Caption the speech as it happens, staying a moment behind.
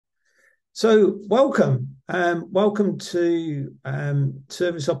So welcome to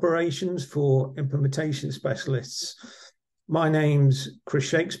Service Operations for Implementation Specialists. My name's Chris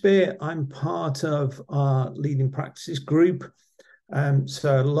Shakespeare. I'm part of our Leading Practices group.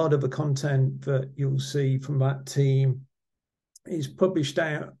 So a lot of the content that you'll see from that team is published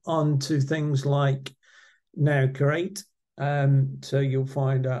out onto things like Now Create. So you'll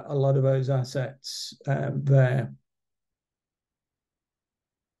find a lot of those assets there.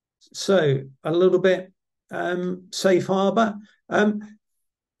 So a little bit safe harbor.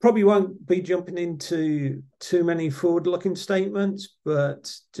 Probably won't be jumping into too many forward-looking statements,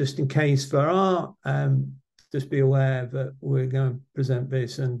 but just in case there are, just be aware that we're going to present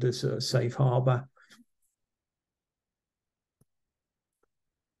this under sort of safe harbor.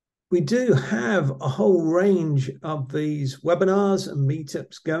 We do have a whole range of these webinars and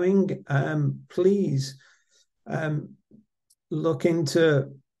meetups going. Please look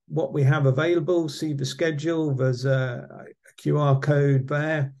into what we have available, see the schedule. There's a QR code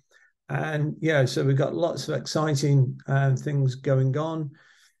there. And yeah, so we've got lots of exciting things going on.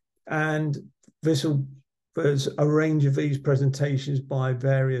 And there's a range of these presentations by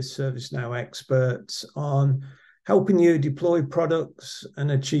various ServiceNow experts on helping you deploy products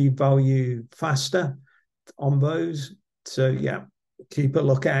and achieve value faster on those. So yeah, keep a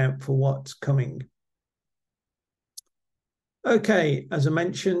lookout for what's coming. Okay, as I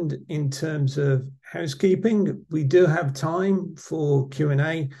mentioned, in terms of housekeeping, we do have time for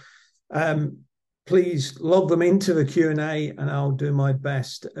Q&A. Please log them into the Q&A and I'll do my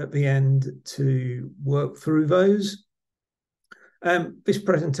best at the end to work through those. This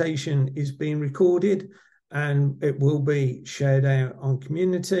presentation is being recorded and it will be shared out on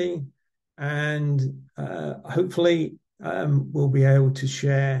community, and hopefully we'll be able to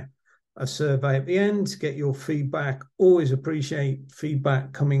share a survey at the end to get your feedback. Always appreciate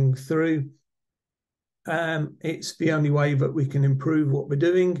feedback coming through. It's the only way that we can improve what we're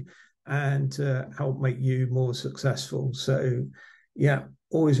doing and help make you more successful. So yeah,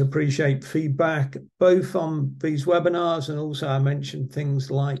 always appreciate feedback, both on these webinars, and also I mentioned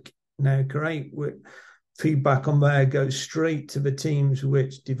things like Now Create. Feedback on there goes straight to the teams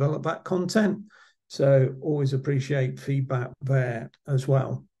which develop that content. So always appreciate feedback there as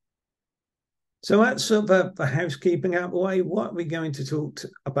well. So that's sort of the housekeeping out of the way. What are we going to talk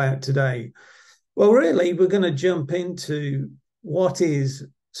about today? Well, really, we're going to jump into what is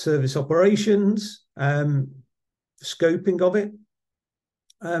service operations, scoping of it,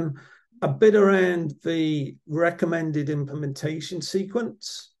 a bit around the recommended implementation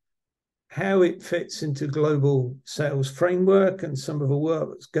sequence, how it fits into global sales framework, and some of the work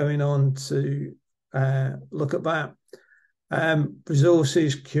that's going on to look at that.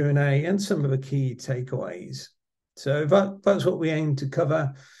 Resources, Q&A, and some of the key takeaways. So that's what we aim to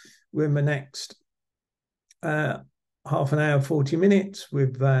cover with the next half an hour, 40 minutes,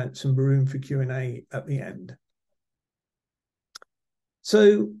 with some room for Q&A at the end.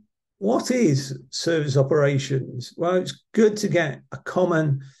 So what is service operations? Well, it's good to get a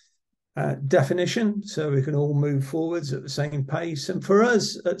common definition so we can all move forwards at the same pace. And for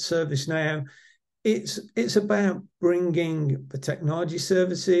us at ServiceNow, it's about bringing the technology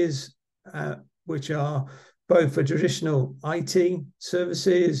services, which are both the traditional IT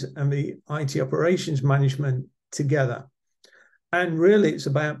services and the IT operations management, together. And really, it's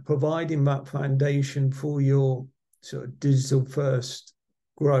about providing that foundation for your sort of digital first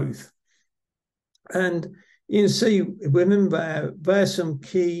growth. And you can see within there's some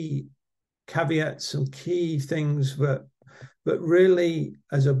key caveats, some key things that really,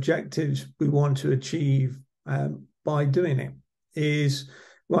 as objectives, we want to achieve by doing it is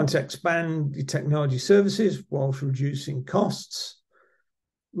we want to expand the technology services whilst reducing costs.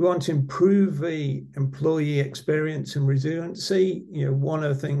 We want to improve the employee experience and resiliency. You know, one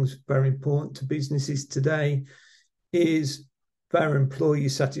of the things very important to businesses today is their employee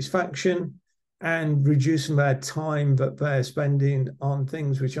satisfaction and reducing their time that they're spending on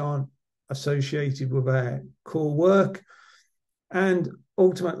things which aren't associated with their core work, and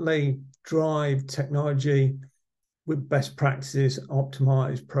ultimately drive technology with best practices,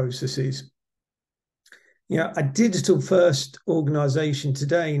 optimized processes. You know, a digital-first organization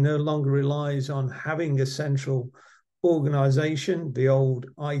today no longer relies on having a central organization, the old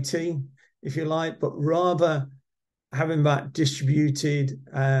IT, if you like, but rather having that distributed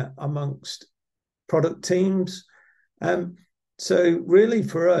amongst product teams. So really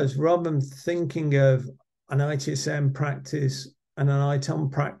for us, rather than thinking of an ITSM practice and an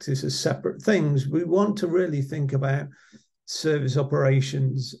ITOM practice as separate things, we want to really think about service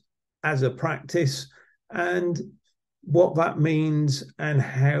operations as a practice. And what that means and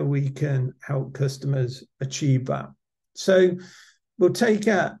how we can help customers achieve that. So we'll take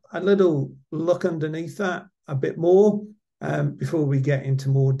a little look underneath that a bit more before we get into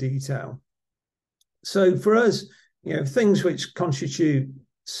more detail. So for us, things which constitute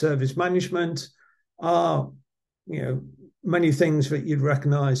service management are, many things that you'd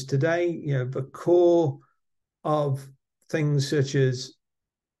recognize today, the core of things such as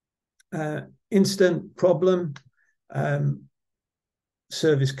instant problem,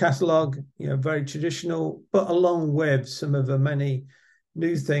 service catalog, very traditional, but along with some of the many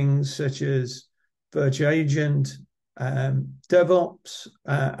new things such as virtual agent, DevOps,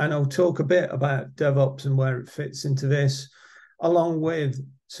 and I'll talk a bit about DevOps and where it fits into this, along with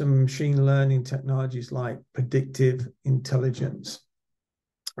some machine learning technologies like predictive intelligence.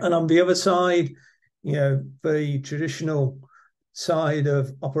 And on the other side, the traditional side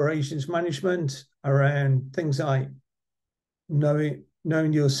of operations management around things like knowing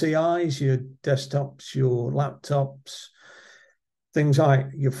your CIs, your desktops, your laptops, things like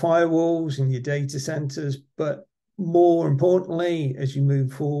your firewalls and your data centers. But more importantly, as you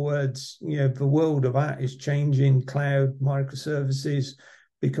move forwards, the world of that is changing. Cloud microservices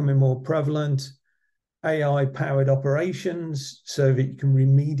becoming more prevalent, AI-powered operations so that you can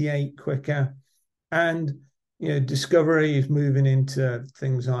remediate quicker, and discovery is moving into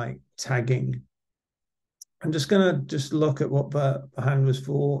things like tagging. I'm just going to look at what the hand was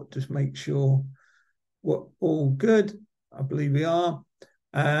for, just make sure we're all good. I believe we are.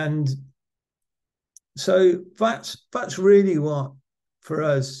 And so that's really what, for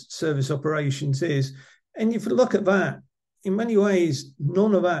us, service operations is. And if you look at that, in many ways,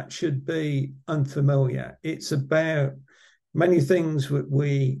 none of that should be unfamiliar. It's about many things that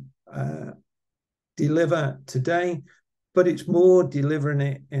we deliver today, but it's more delivering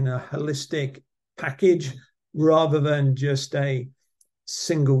it in a holistic package rather than just a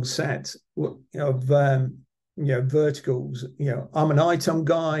single set of verticals. I'm an item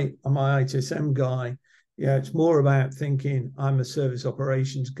guy, I'm an ITSM guy. It's more about thinking I'm a service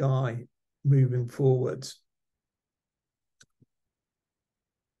operations guy moving forwards.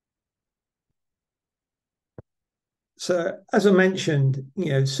 So as I mentioned,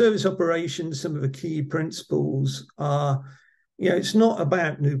 service operations, some of the key principles are, it's not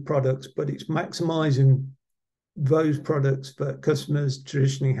about new products, but it's maximizing those products that customers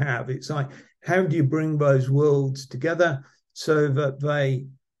traditionally have. It's like, how do you bring those worlds together so that they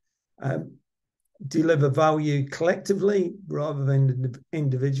deliver value collectively rather than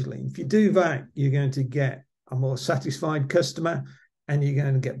individually? If you do that, you're going to get a more satisfied customer, and you're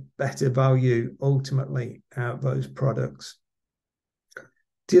going to get better value ultimately out of those products.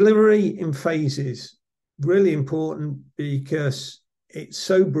 Delivery in phases, really important because it's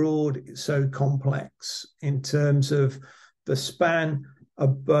so broad, it's so complex in terms of the span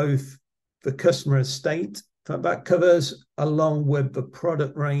of both the customer estate that covers, along with the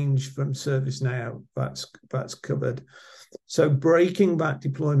product range from ServiceNow that's covered. So breaking that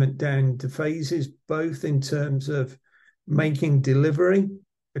deployment down into phases, both in terms of making delivery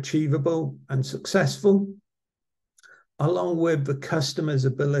achievable and successful, along with the customer's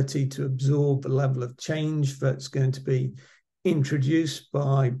ability to absorb the level of change that's going to be introduced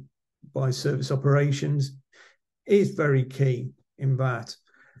by service operations, is very key in that.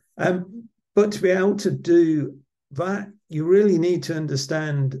 But to be able to do that, you really need to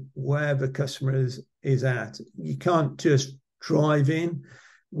understand where the customer is at. You can't just drive in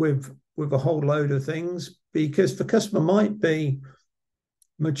with a whole load of things, because the customer might be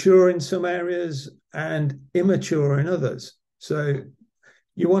mature in some areas and immature in others. So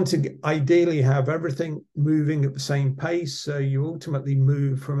you want to ideally have everything moving at the same pace. So you ultimately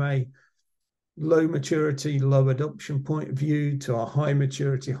move from a low maturity, low adoption point of view to a high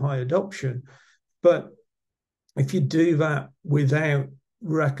maturity, high adoption. But if you do that without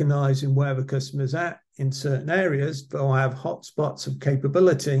recognizing where the customer's at in certain areas, they'll have hotspots of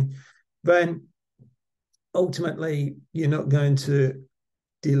capability, then ultimately you're not going to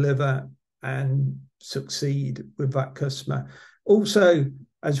deliver and succeed with that customer. Also,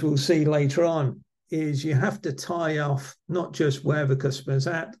 as we'll see later on, is you have to tie off not just where the customer's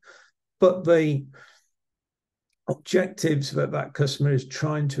at, but the objectives that that customer is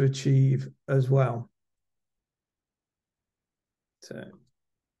trying to achieve as well.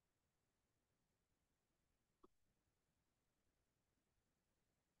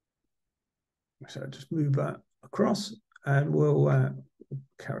 So just move that across and we'll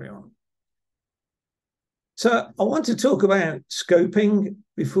carry on. So I want to talk about scoping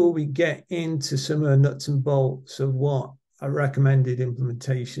before we get into some of the nuts and bolts of what a recommended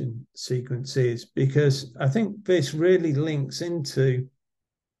implementation sequence is, because I think this really links into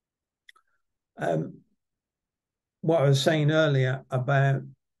what I was saying earlier about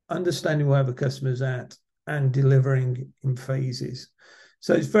understanding where the customer's at and delivering in phases.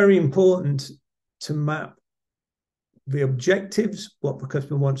 So it's very important to map the objectives, what the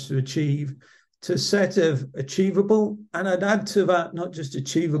customer wants to achieve, to a set of achievable, and I'd add to that, not just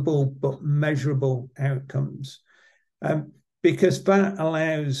achievable, but measurable outcomes. Because that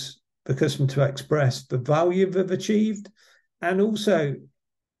allows the customer to express the value they've achieved, and also,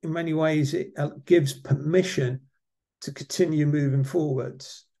 in many ways, it gives permission to continue moving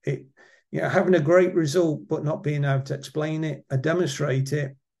forwards. Having a great result but not being able to explain it or demonstrate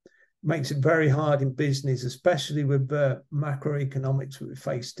it makes it very hard in business, especially with the macroeconomics we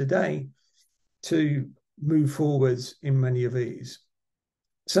face today, to move forwards in many of these.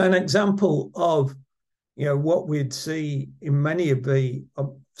 So an example of what we'd see in many of the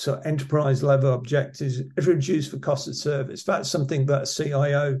enterprise level objectives is reduce the cost of service. That's something that a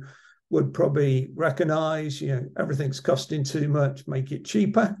CIO would probably recognize. Everything's costing too much, make it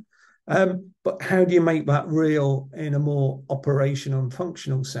cheaper. But how do you make that real in a more operational and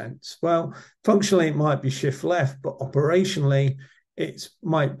functional sense? Well, functionally, it might be shift left, but operationally, it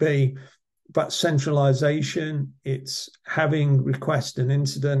might be about centralization. It's having request and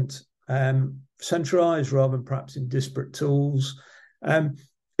incident centralized rather than perhaps in disparate tools.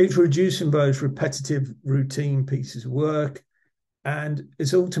 It's reducing those repetitive routine pieces of work, and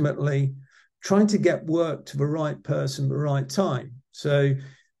it's ultimately trying to get work to the right person at the right time. So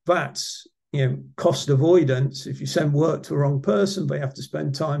that's cost avoidance. If you send work to the wrong person, they have to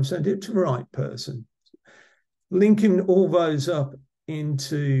spend time send it to the right person. Linking all those up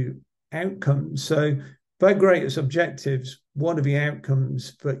into outcomes. So their greatest objectives, what are the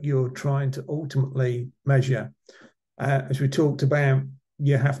outcomes that you're trying to ultimately measure? As we talked about,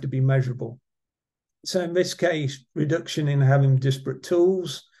 you have to be measurable. So in this case, reduction in having disparate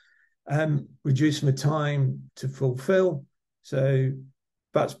tools, reducing the time to fulfill. So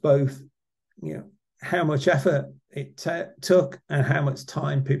that's both, how much effort it took and how much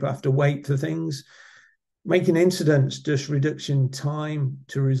time people have to wait for things. Making incidents just reduction time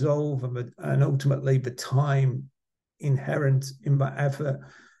to resolve and ultimately the time inherent in that effort,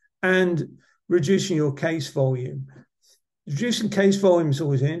 and reducing your case volume. Reducing case volume is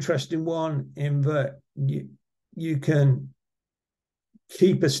always an interesting one in that you can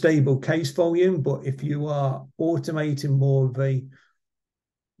keep a stable case volume, but if you are automating more of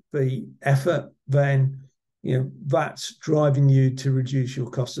the effort, then that's driving you to reduce your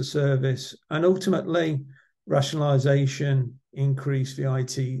cost of service, and ultimately rationalization, increase the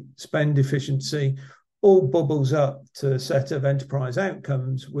IT spend efficiency, all bubbles up to a set of enterprise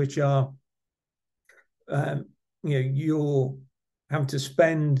outcomes, which are you're having to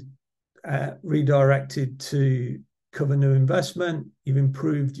spend redirected to cover new investment. You've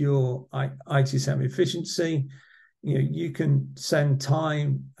improved your IT semi efficiency. You can send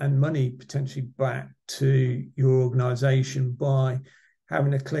time and money potentially back to your organization by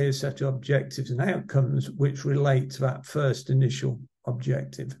having a clear set of objectives and outcomes which relate to that first initial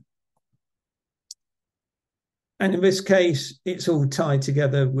objective. And in this case, it's all tied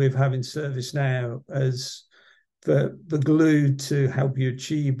together with having ServiceNow as the glue to help you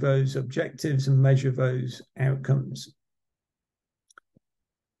achieve those objectives and measure those outcomes.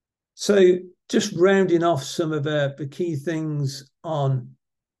 So just rounding off some of the key things on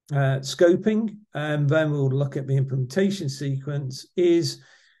scoping, and then we'll look at the implementation sequence, is,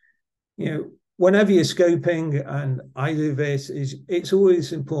 whenever you're scoping, and I do this, it's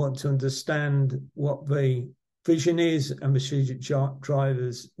always important to understand what the vision is and the strategic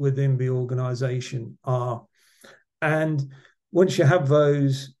drivers within the organization are. And once you have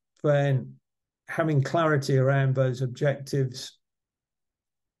those, then having clarity around those objectives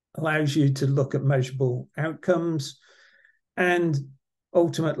allows you to look at measurable outcomes and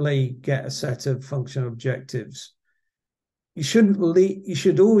ultimately get a set of functional objectives. You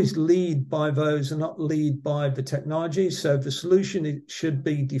should always lead by those and not lead by the technology. So the solution should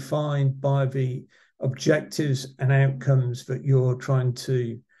be defined by the objectives and outcomes that you're trying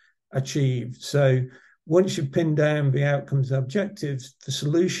to achieve. So once you pin down the outcomes and objectives, the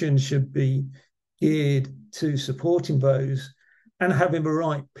solution should be geared to supporting those and having the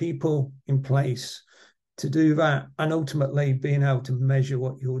right people in place to do that, and ultimately being able to measure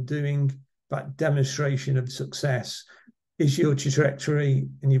what you're doing. That demonstration of success. Is your trajectory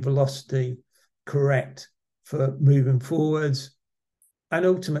and your velocity correct for moving forwards? And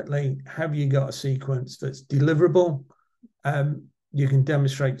ultimately, have you got a sequence that's deliverable, you can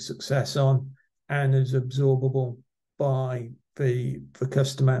demonstrate success on, and is absorbable by the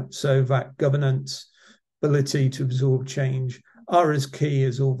customer. So that governance, ability to absorb change are as key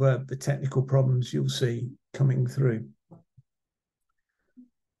as all the technical problems you'll see coming through.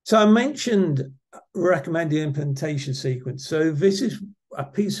 So I mentioned recommended implementation sequence. So this is a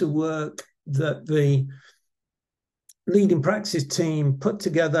piece of work that the leading practice team put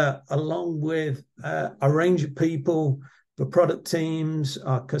together along with a range of people, the product teams,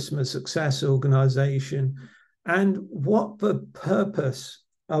 our customer success organization, and what the purpose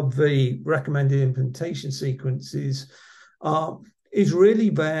of the recommended implementation sequences are is really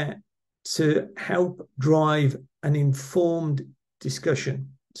there to help drive an informed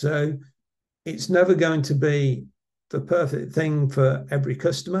discussion. So it's never going to be the perfect thing for every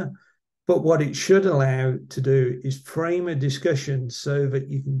customer, but what it should allow to do is frame a discussion so that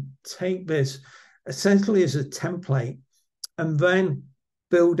you can take this essentially as a template and then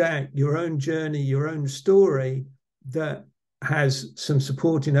build out your own journey, your own story that has some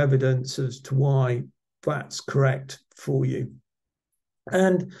supporting evidence as to why that's correct for you.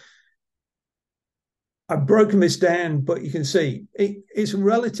 And I've broken this down, but you can see it's a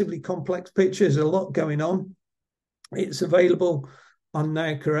relatively complex picture. There's a lot going on. It's available on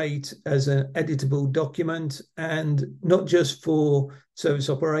Now Create as an editable document, and not just for service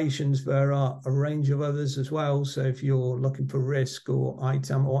operations, there are a range of others as well. So if you're looking for risk or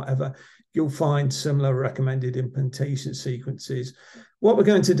item or whatever, you'll find similar recommended implementation sequences. What we're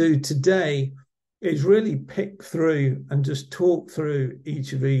going to do today is really pick through and just talk through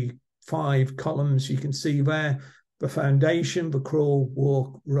each of the 5 columns you can see there: the foundation, the crawl,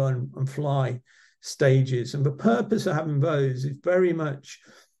 walk, run, and fly stages. And the purpose of having those is very much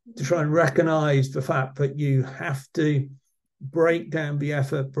to try and recognize the fact that you have to break down the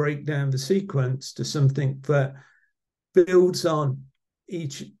effort, break down the sequence to something that builds on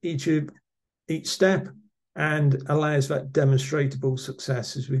each step and allows that demonstrable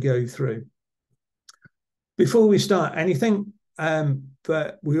success as we go through. Before we start anything,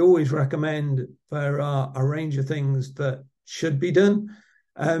 but we always recommend there are a range of things that should be done.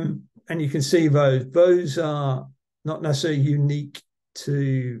 And you can see those are not necessarily unique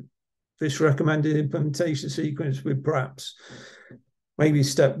to this recommended implementation sequence, with perhaps maybe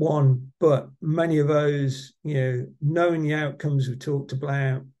step 1, but many of those, knowing the outcomes we've talked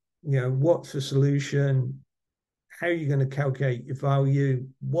about, what's the solution, how are you going to calculate your value,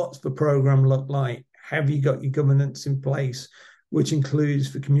 what's the program look like, have you got your governance in place, which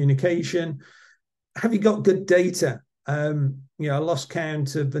includes the communication, have you got good data? I lost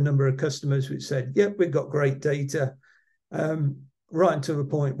count of the number of customers which said, yep, we've got great data, right to the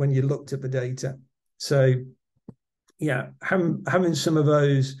point when you looked at the data. So, having some of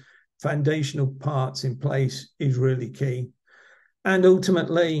those foundational parts in place is really key. And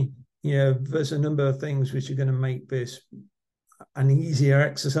ultimately, there's a number of things which are going to make this an easier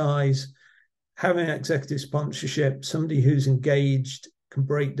exercise. Having executive sponsorship, somebody who's engaged, can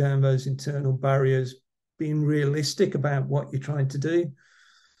break down those internal barriers, being realistic about what you're trying to do.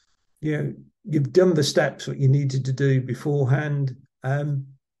 You've done the steps what you needed to do beforehand.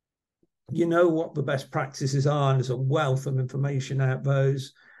 You know what the best practices are, and there's a wealth of information out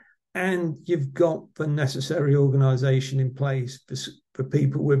those. And you've got the necessary organization in place for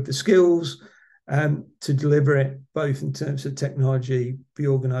people with the skills to deliver it, both in terms of technology, the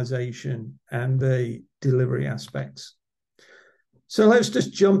organization, and the delivery aspects. So let's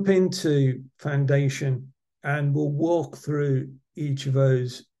just jump into foundation, and we'll walk through each of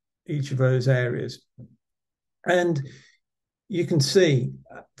those areas. And you can see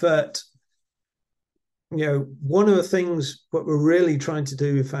that, one of the things what we're really trying to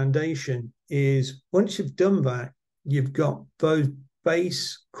do with foundation is once you've done that, you've got those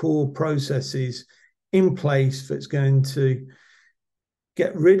base core processes in place that's going to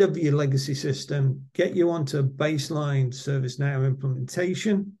get rid of your legacy system, get you onto baseline ServiceNow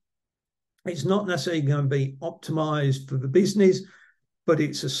implementation. It's not necessarily going to be optimized for the business, but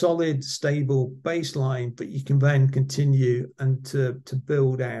it's a solid, stable baseline that you can then continue and to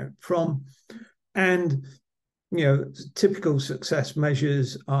build out from. And, typical success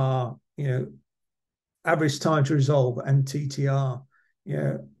measures are, average time to resolve, MTTR.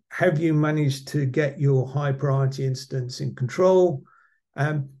 Have you managed to get your high priority instance in control?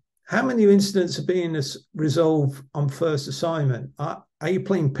 How many incidents are being resolved on first assignment? Are you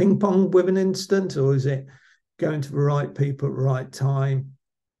playing ping pong with an incident, or is it going to the right people at the right time?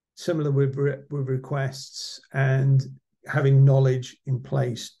 Similar with requests, and having knowledge in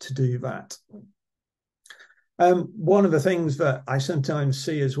place to do that. One of the things that I sometimes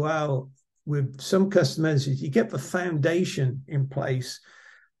see as well with some customers is you get the foundation in place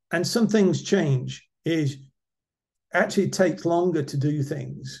and some things change. Is actually it takes longer to do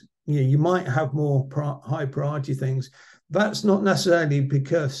things. You might have more high priority things. That's not necessarily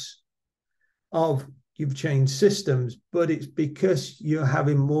because of you've changed systems, but it's because you're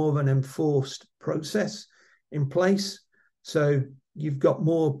having more of an enforced process in place. So you've got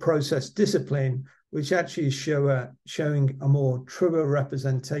more process discipline, which actually is showing a more truer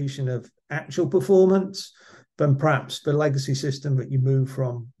representation of actual performance than perhaps the legacy system that you move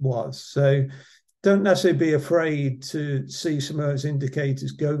from was. So don't necessarily be afraid to see some of those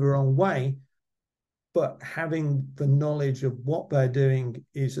indicators go the wrong way, but having the knowledge of what they're doing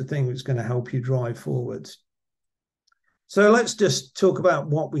is the thing that's going to help you drive forwards. So let's just talk about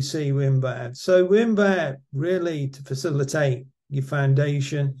what we see within there. So within there, really to facilitate your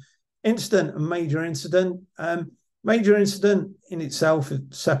foundation, incident and major incident. Major incident in itself is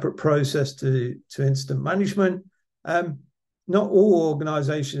a separate process to incident management. Not all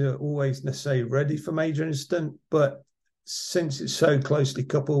organizations are always necessarily ready for major incident, but since it's so closely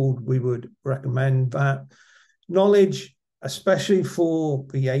coupled, we would recommend that. Knowledge, especially for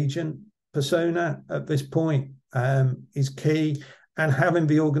the agent persona at this point, is key. And having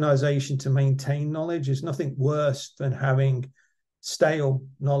the organization to maintain knowledge is nothing worse than having stale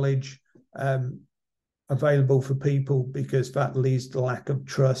knowledge available for people, because that leads to lack of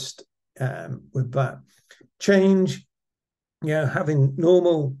trust with that. Change, having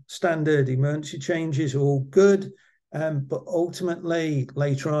normal standard emergency changes are all good, but ultimately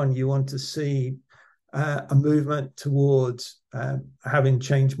later on you want to see a movement towards having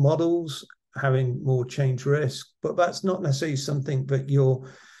change models, having more change risk, but that's not necessarily something that you're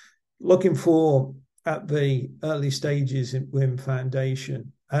looking for at the early stages in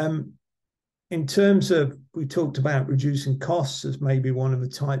foundation. In terms of, we talked about reducing costs as maybe one of the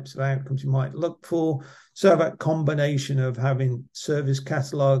types of outcomes you might look for. So that combination of having service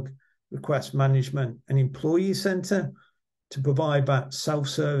catalog, request management, and employee center to provide that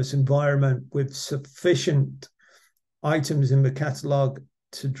self-service environment with sufficient items in the catalog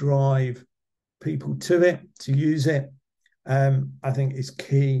to drive people to it, to use it, I think is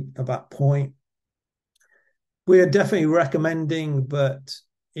key at that point. We are definitely recommending that,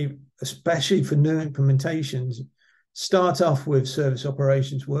 especially for new implementations, start off with Service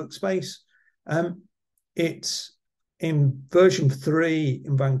Operations Workspace. It's in version 3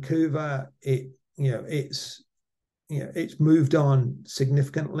 in Vancouver. It's moved on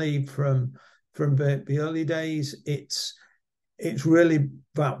significantly from the early days. It's really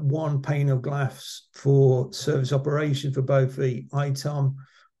that one pane of glass for service operations for both the ITOM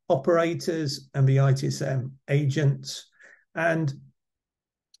operators and the ITSM agents. And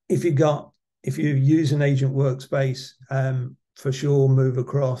if you use an agent workspace, for sure move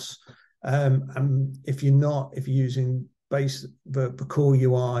across. And if you're using the core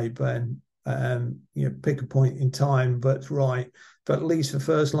UI, then pick a point in time that's right. But at least for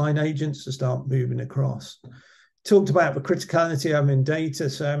first line agents to start moving across. Talked about the criticality of having data,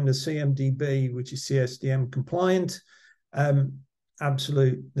 so having a CMDB, which is CSDM compliant,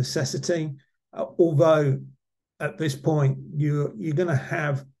 absolute necessity. Although at this point you're going to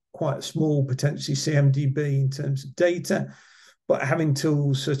have quite a small potentially CMDB in terms of data, but having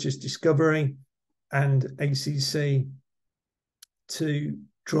tools such as Discovery and ACC to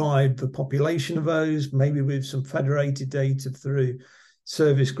drive the population of those, maybe with some federated data through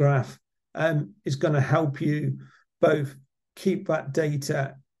Service Graph, is going to help you both keep that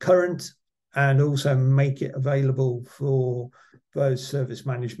data current and also make it available for those service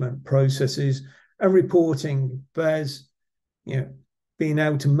management processes. And reporting, there's being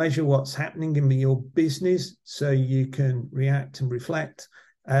able to measure what's happening in your business so you can react and reflect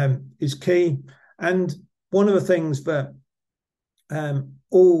is key. And one of the things that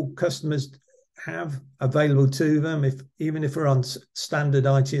all customers have available to them, even if we're on standard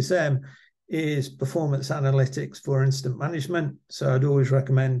ITSM, is performance analytics for incident management. So I'd always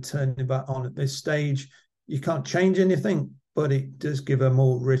recommend turning that on at this stage. You can't change anything, but it does give a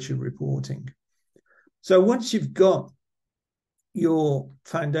more richer reporting. So once you've got your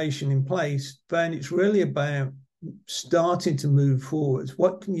foundation in place, then it's really about starting to move forwards.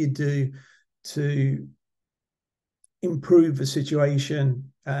 What can you do to improve the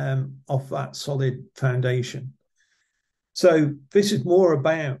situation of that solid foundation? So this is more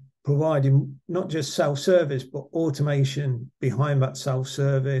about providing not just self-service, but automation behind that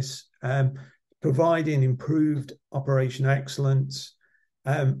self-service, providing improved operation excellence,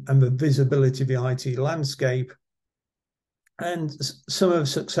 and the visibility of the IT landscape, and some of the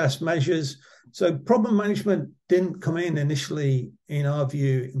success measures. So problem management didn't come in initially, in our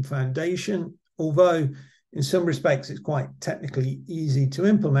view, in foundation, although in some respects it's quite technically easy to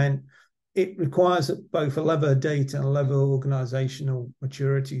implement. it requires both a level of data and a level of organizational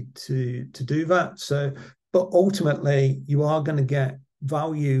maturity to do that. So, but ultimately, you are going to get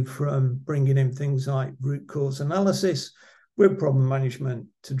value from bringing in things like root cause analysis with problem management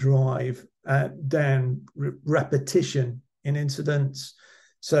to drive down repetition in incidents.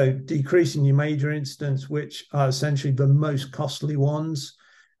 So decreasing your major incidents, which are essentially the most costly ones,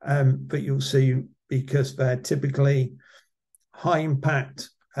 but you'll see because they're typically high impact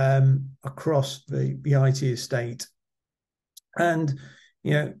across the IT estate. And,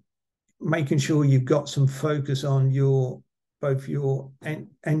 making sure you've got some focus on both your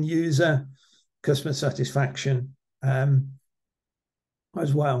end user customer satisfaction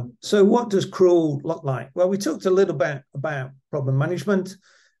as well. So what does crawl look like? Well, we talked a little bit about problem management.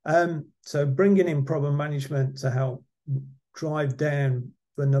 So bringing in problem management to help drive down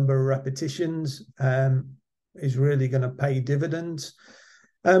the number of repetitions is really going to pay dividends.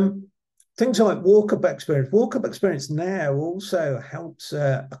 Things like walk-up experience. Walk-up experience now also helps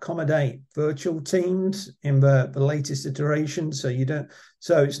accommodate virtual teams in the latest iteration. So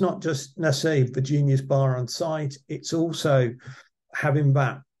it's not just necessarily the Genius Bar on site. It's also having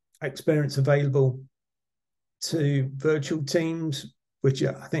that experience available to virtual teams, which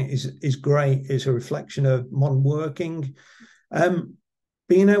I think is great. Is a reflection of modern working.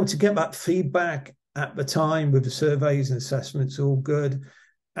 Being able to get that feedback at the time with the surveys and assessments, all good.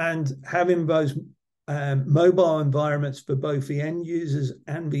 And having those mobile environments for both the end users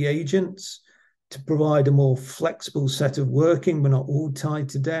and the agents to provide a more flexible set of working. We're not all tied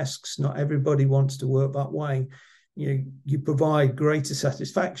to desks. Not everybody wants to work that way. You provide greater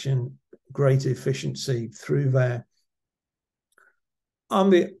satisfaction, greater efficiency through there. On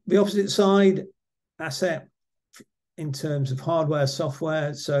the opposite side, asset in terms of hardware,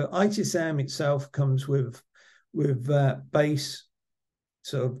 software. So ITSM itself comes with base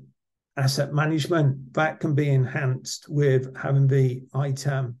sort of asset management that can be enhanced with having the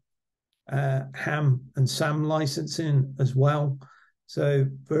ITAM, HAM and SAM licensing as well. So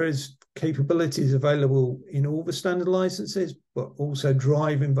there is capabilities available in all the standard licenses, but also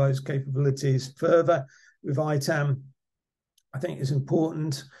driving those capabilities further with ITAM, I think is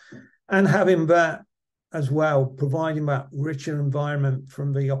important. And having that as well, providing that richer environment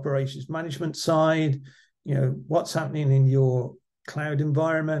from the operations management side, what's happening in your cloud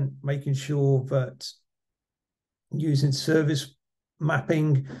environment, making sure that using service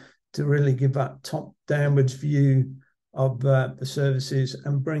mapping to really give that top downwards view of the services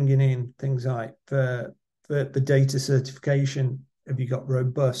and bringing in things like the data certification. Have you got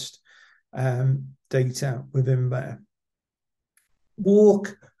robust data within there?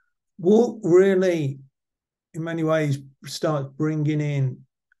 Walk really, in many ways, starts bringing in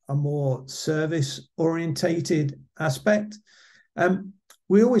a more service orientated aspect.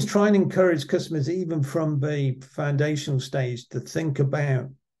 We always try and encourage customers, even from the foundational stage, to think about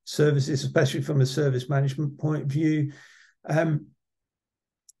services, especially from a service management point of view.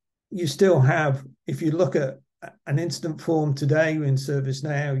 You still have, if you look at an incident form today in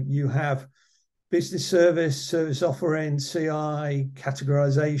ServiceNow, you have business service offering, CI,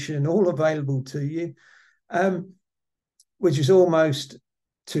 categorization, all available to you, which is almost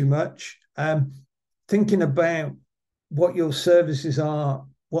too much. Thinking about what your services are,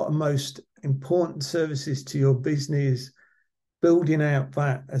 what are most important services to your business, building out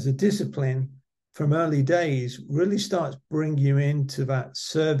that as a discipline from early days really starts bringing you into that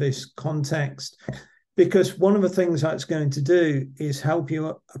service context. Because one of the things that's going to do is help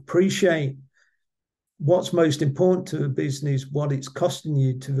you appreciate what's most important to the business, what it's costing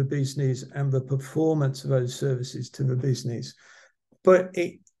you to the business, and the performance of those services to the business. But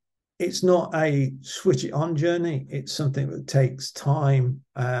it's not a switch it on journey. It's something that takes time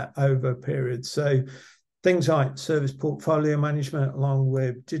over a period. So things like service portfolio management, along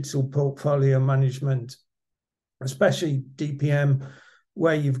with digital portfolio management, especially DPM,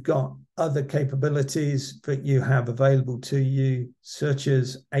 where you've got other capabilities that you have available to you, such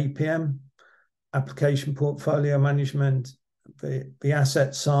as APM, application portfolio management, the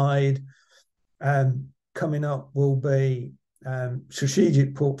asset side. Coming up will be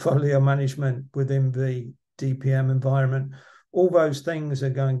strategic portfolio management within the DPM environment. All those things are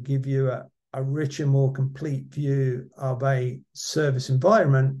going to give you a richer, more complete view of a service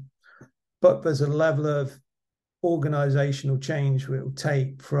environment, but there's a level of organizational change it will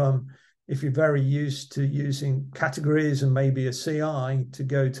take from, if you're very used to using categories and maybe a CI, to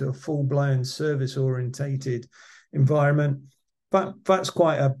go to a full-blown service-orientated environment. But that's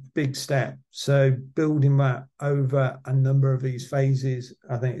quite a big step. So building that over a number of these phases,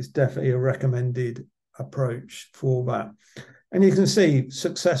 I think is definitely a recommended approach for that. And you can see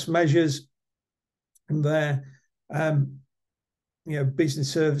success measures there.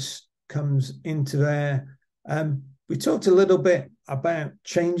 Business service comes into there. We talked a little bit about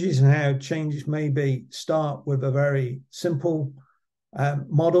changes and how changes maybe start with a very simple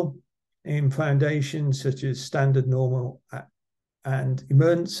model in foundations such as standard, normal, and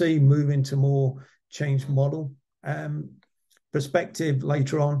emergency, move into more change model perspective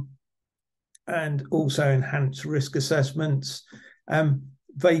later on, and also enhance risk assessments.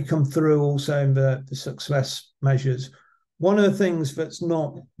 They come through also in the success measures. One of the things that's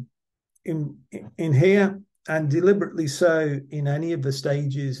not in here, and deliberately so in any of the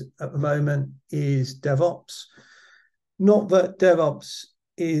stages at the moment, is DevOps. Not that DevOps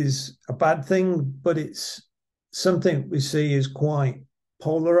is a bad thing, but it's something we see is quite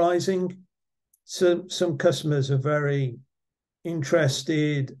polarizing. So some customers are very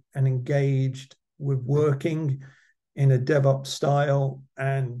interested and engaged with working in a DevOps style,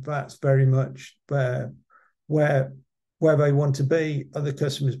 and that's very much where they want to be. Other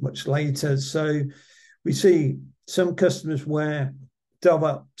customers much later. So we see some customers where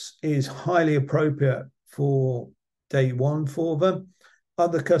DevOps is highly appropriate for day one for them.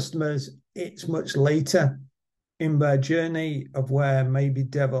 Other customers, it's much later in their journey of where maybe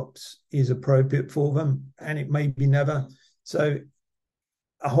DevOps is appropriate for them, and it may be never. So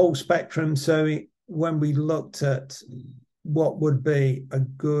a whole spectrum. So when we looked at what would be a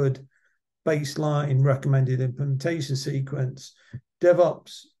good baseline recommended implementation sequence,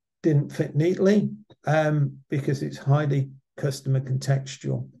 DevOps didn't fit neatly because it's highly customer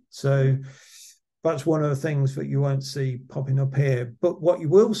contextual. So that's one of the things that you won't see popping up here. But what you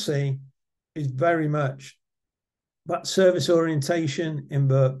will see is very much that service orientation in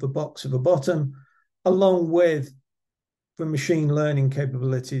the box at the bottom, along with the machine learning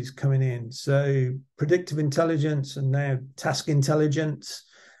capabilities coming in. So predictive intelligence and now task intelligence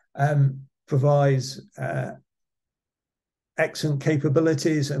provides excellent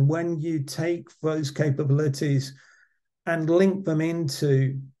capabilities. And when you take those capabilities and link them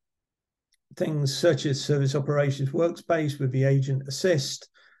into things such as service operations workspace with the agent assist,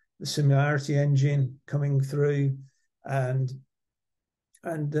 the similarity engine coming through, and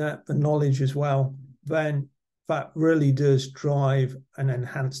the knowledge as well, then that really does drive an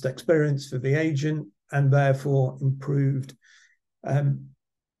enhanced experience for the agent, and therefore improved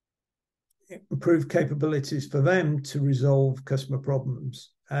capabilities for them to resolve customer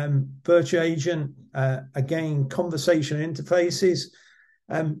problems. Virtual agent, again, conversation interfaces.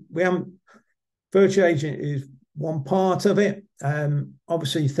 Virtual agent is one part of it.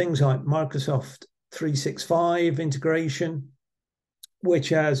 Obviously, things like Microsoft 365 integration, which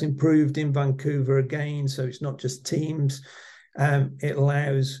has improved in Vancouver again. So it's not just Teams. It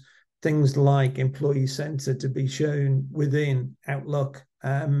allows things like Employee Center to be shown within Outlook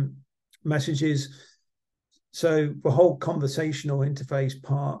messages. So the whole conversational interface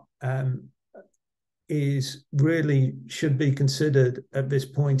part should be considered at this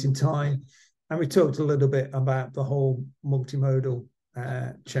point in time. And we talked a little bit about the whole multimodal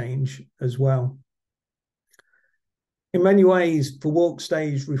change as well. In many ways, the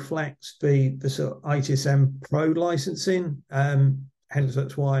Workstage reflects the sort of ITSM Pro licensing. Hence,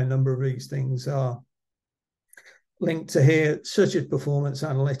 that's why a number of these things are linked to here, such as performance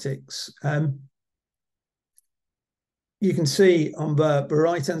analytics. You can see on the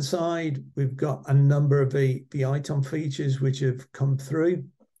right-hand side, we've got a number of the ITOM features which have come through,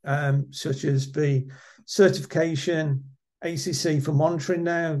 such as the certification, ACC for monitoring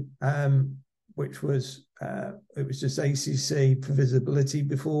now, which was it was just ACC for visibility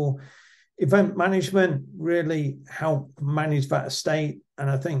before. Event management really helped manage that estate, and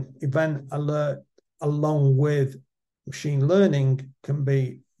I think event alert along with machine learning can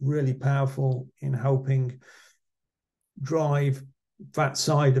be really powerful in helping drive that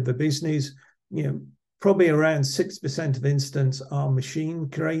side of the business. Probably around 60% of incidents are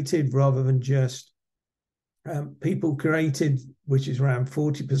machine created rather than just people created, which is around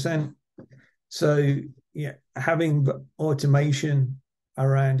 40%. So having automation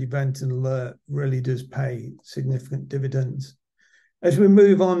around event and alert really does pay significant dividends. As we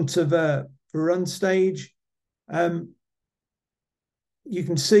move on to the run stage, you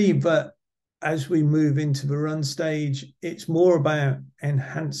can see that as we move into the run stage, it's more about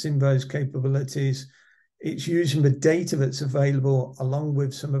enhancing those capabilities. It's using the data that's available along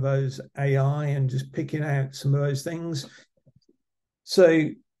with some of those AI and just picking out some of those things. So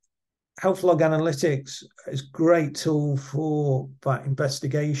Health Log Analytics is a great tool for that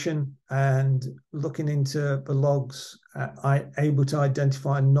investigation and looking into the logs, able to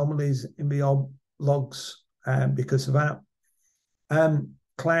identify anomalies in the logs because of that.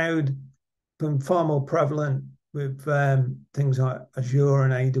 Cloud been far more prevalent with things like Azure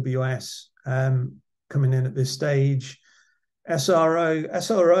and AWS coming in at this stage. SRO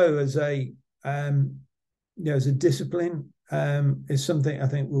as a discipline is something I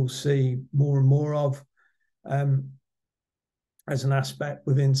think we'll see more and more of as an aspect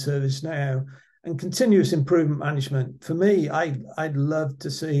within ServiceNow. And continuous improvement management. For me, I'd love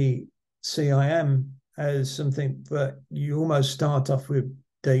to see CIM as something that you almost start off with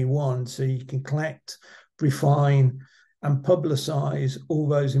day one, so you can collect, refine, and publicize all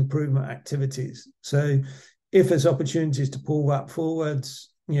those improvement activities. So if there's opportunities to pull that forwards,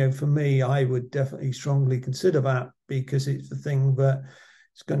 for me, I would definitely strongly consider that, because it's the thing that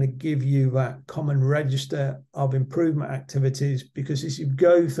it's going to give you that common register of improvement activities. Because as you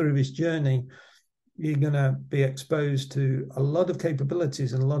go through this journey, you're going to be exposed to a lot of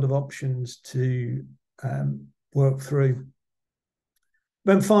capabilities and a lot of options to work through.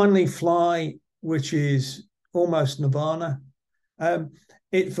 Then finally, Fly, which is almost nirvana.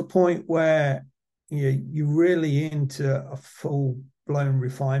 It's a point where you're really into a full-blown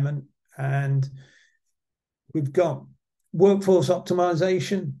refinement. And we've got workforce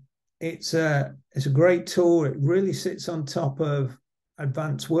optimization. It's a great tool. It really sits on top of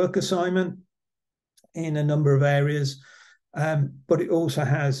advanced work assignment in a number of areas, but it also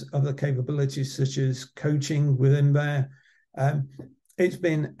has other capabilities such as coaching within there. It's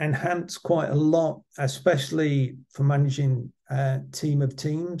been enhanced quite a lot, especially for managing a team of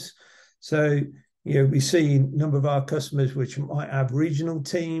teams. So, we see a number of our customers which might have regional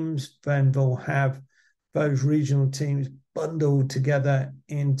teams, then they'll have those regional teams bundled together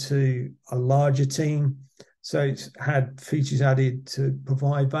into a larger team. So it's had features added to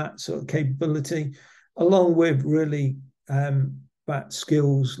provide that sort of capability, along with really that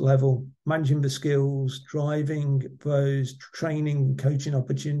skills level, managing the skills, driving those training, coaching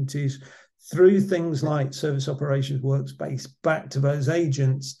opportunities through things like Service Operations Workspace back to those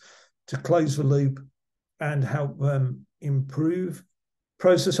agents to close the loop and help them improve.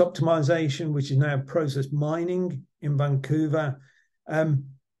 Process optimization, which is now process mining in Vancouver,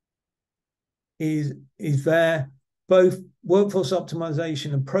 is there. Both workforce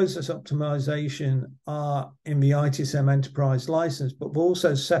optimization and process optimization are in the ITSM enterprise license, but we're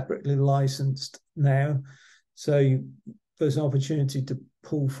also separately licensed now. So there's an opportunity to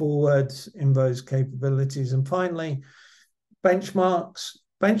pull forward in those capabilities. And finally, benchmarks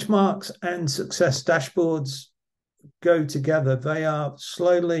and success dashboards go together. They are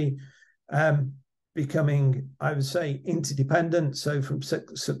slowly becoming, I would say, interdependent. So from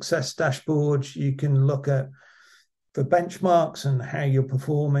success dashboards, you can look at the benchmarks and how you're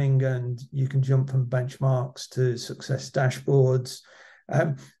performing, and you can jump from benchmarks to success dashboards.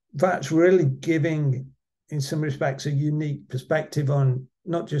 That's really giving, in some respects, a unique perspective on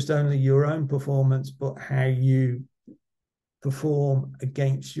not just only your own performance, but how you perform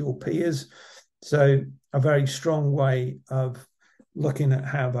against your peers. So a very strong way of looking at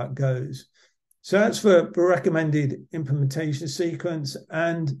how that goes. So that's for the recommended implementation sequence.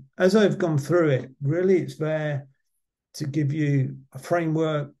 And as I've gone through it, really it's there to give you a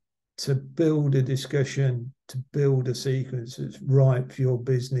framework to build a discussion, to build a sequence that's right for your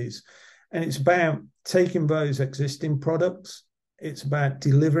business. And it's about taking those existing products, it's about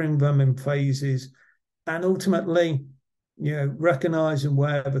delivering them in phases, and ultimately, recognizing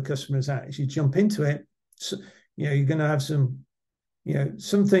where the customer is at. As you jump into it, so, you're going to have some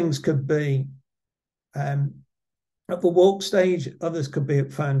things could be at the walk stage, others could be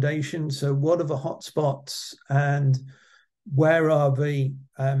at foundation. So what are the hotspots, and where are the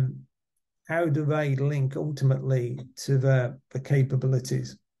how do they link ultimately to the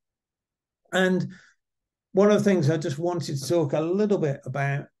capabilities? And one of the things I just wanted to talk a little bit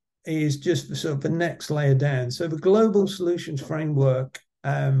about is just the sort of the next layer down. So the global solutions framework,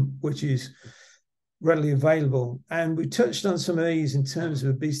 which is readily available, and we touched on some of these in terms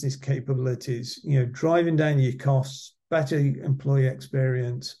of business capabilities, driving down your costs, better employee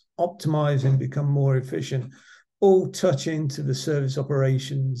experience, optimizing, become more efficient, all touch into the service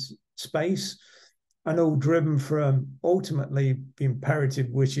operations space, and all driven from ultimately the imperative,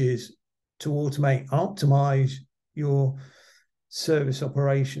 which is to automate, optimize your service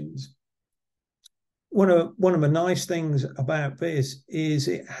operations. One of the nice things about this is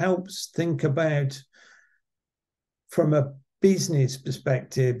it helps think about, from a business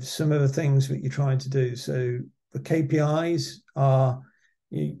perspective, some of the things that you're trying to do. So the KPIs are,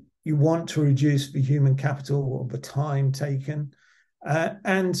 you want to reduce the human capital or the time taken,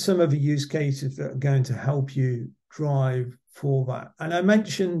 and some of the use cases that are going to help you drive for that. And I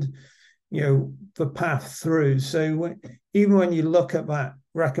mentioned, the path through. So even when you look at that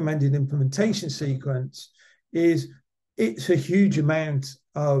recommended implementation sequence, it's a huge amount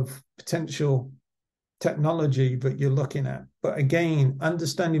of potential technology that you're looking at. But again,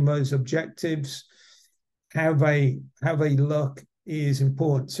 understanding those objectives, how they look is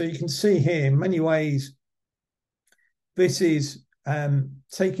important. So you can see here, in many ways, this is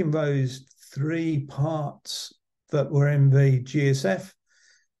taking those three parts that were in the GSF.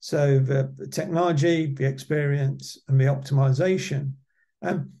 So the technology, the experience, and the optimization.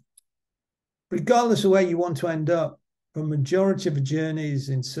 Regardless of where you want to end up, the majority of the journeys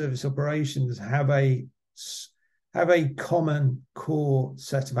in service operations have a common core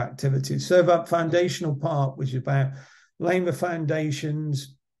set of activities. So that foundational part, which is about laying the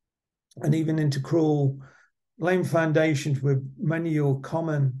foundations and even into crawl, laying foundations with many of your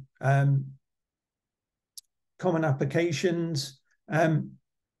common applications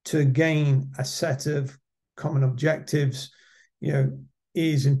to gain a set of common objectives,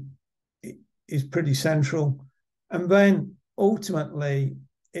 is pretty central. And then ultimately,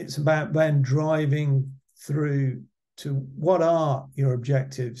 it's about then driving through to what are your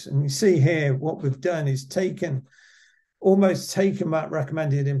objectives. And you see here, what we've done is almost taken that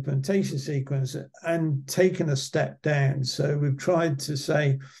recommended implementation sequence and taken a step down. So we've tried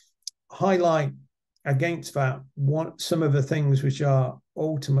to highlight against that some of the things which are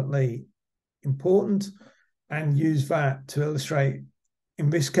ultimately important and use that to illustrate. In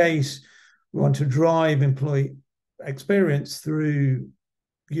this case, we want to drive employee experience through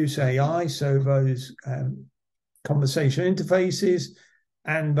use AI, so those conversation interfaces,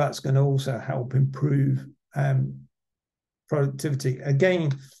 and that's going to also help improve productivity.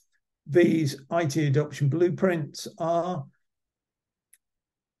 Again, these IT adoption blueprints are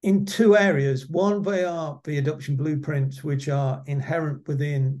in two areas. One, they are the adoption blueprints which are inherent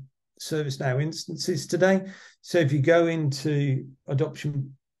within ServiceNow instances today. So if you go into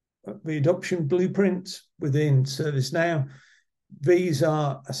the adoption blueprints within ServiceNow, these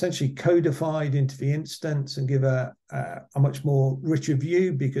are essentially codified into the instance and give a much more richer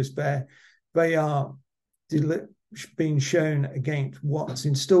view, because they are being shown against what's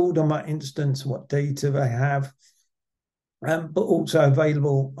installed on that instance, what data they have, but also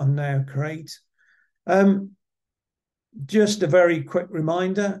available on Now Create. Just a very quick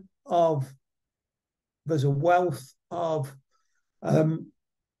reminder of there's a wealth of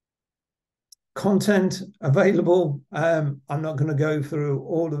content available. I'm not going to go through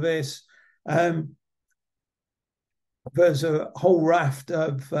all of this. There's a whole raft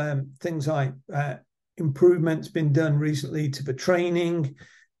of things like improvements been done recently to the training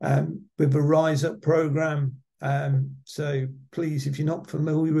with the Rise Up program. So please, if you're not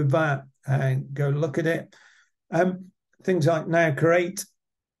familiar with that, go look at it. Things like Now Create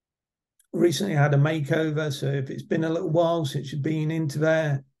recently had a makeover. So if it's been a little while since you've been into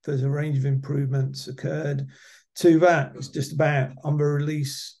there, there's a range of improvements occurred to that. It's just about on the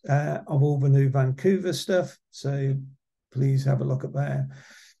release of all the new Vancouver stuff. So please have a look at that.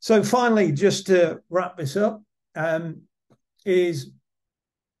 So finally, just to wrap this up, is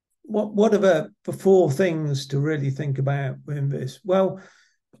what are the four things to really think about in this? Well,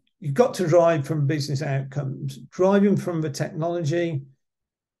 you've got to drive from business outcomes, driving from the technology.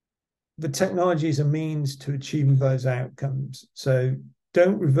 The technology is a means to achieving those outcomes. So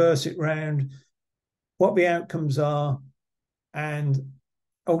don't reverse it round. What the outcomes are, and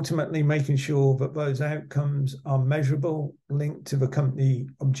ultimately making sure that those outcomes are measurable, linked to the company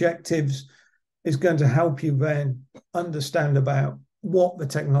objectives, is going to help you then understand about what the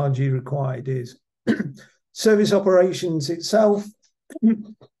technology required is. Service operations itself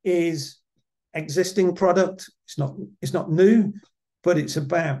is existing product. It's not new, but it's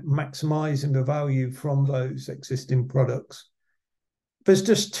about maximizing the value from those existing products. There's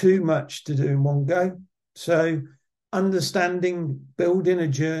just too much to do in one go. So understanding, building a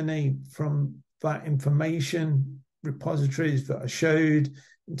journey from that information repositories that I showed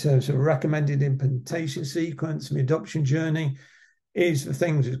in terms of recommended implementation sequence and the adoption journey is the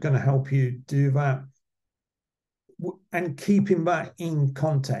things that's going to help you do that. And keeping that in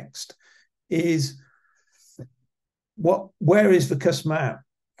context is where is the customer at?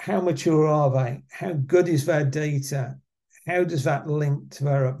 How mature are they? How good is their data? How does that link to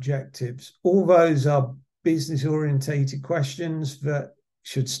their objectives? All those are business-orientated questions that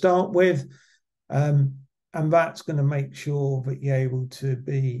should start with, and that's going to make sure that you're able to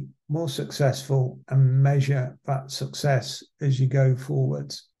be more successful and measure that success as you go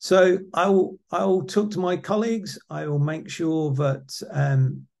forwards. So I will talk to my colleagues. I will make sure that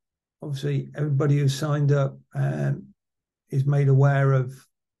obviously everybody who's signed up is made aware of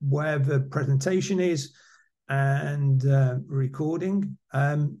where the presentation is and recording.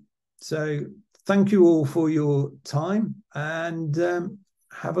 So thank you all for your time, and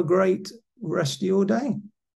have a great rest of your day.